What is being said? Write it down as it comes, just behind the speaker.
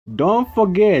Don't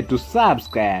forget to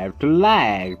subscribe, to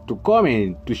like, to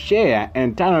comment, to share,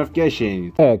 and turn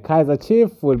notifications. Kaizer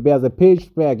Chiefs will be as a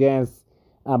pitch play against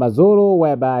AmaZulu,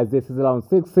 whereby this is round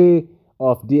 60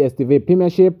 of DSTV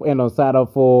Premiership, and on side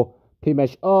of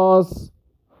Premiership odds,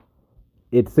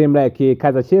 it seems like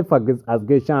Kaizer Chiefs has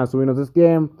good chance to win this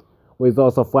game with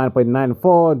odds of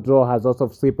 1.94, draw has odds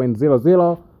of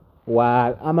 3.00,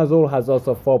 while AmaZulu has odds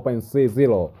of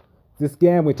 4.30. This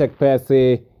game will take place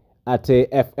at a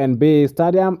FNB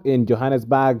Stadium in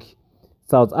Johannesburg,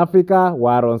 South Africa,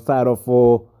 while on side of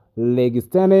league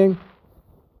standing,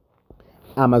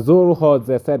 AmaZulu holds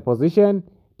the third position,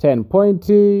 10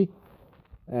 points,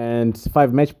 and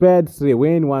 5 match played, 3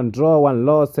 win, 1 draw, 1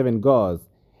 loss, 7 goals.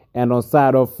 And on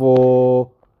side of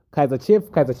Kaizer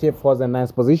Chiefs holds the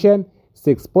ninth position,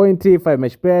 6 points, 5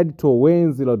 match played, 2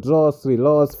 wins, 0 draws, 3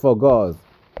 loss, 4 goals.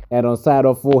 And on side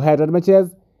of head-to-head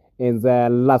matches, in the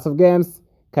last of games,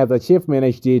 Kaizer Chiefs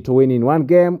managed to win in 1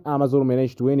 game, AmaZulu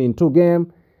managed to win in 2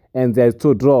 games, and there's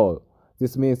 2 draws.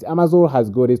 This means AmaZulu has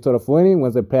good history of winning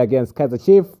when they play against Kaizer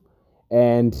Chiefs,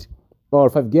 and all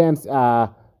 5 games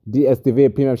are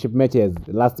DSTV Premiership matches.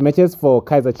 Last matches for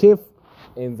Kaizer Chiefs,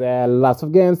 in the last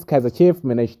of games, Kaizer Chiefs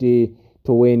managed to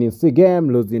win in 6 games,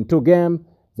 losing 2 games.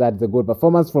 That's a good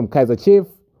performance from Kaizer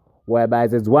Chiefs, whereby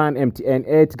there's 1 MTN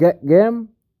 8 game,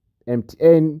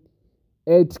 MTN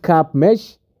 8 cup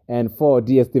match, and 4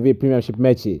 DSTV Premiership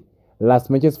matches. Last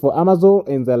matches for AmaZulu,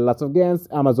 in the last of games,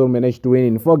 AmaZulu managed to win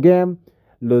in 4 games,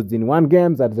 losing 1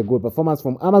 game. That is a good performance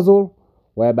from AmaZulu,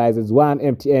 whereby there's 1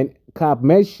 MTN Cup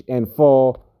match and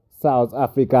 4 South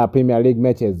Africa Premier League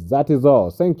matches. That is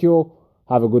all. Thank you.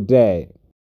 Have a good day.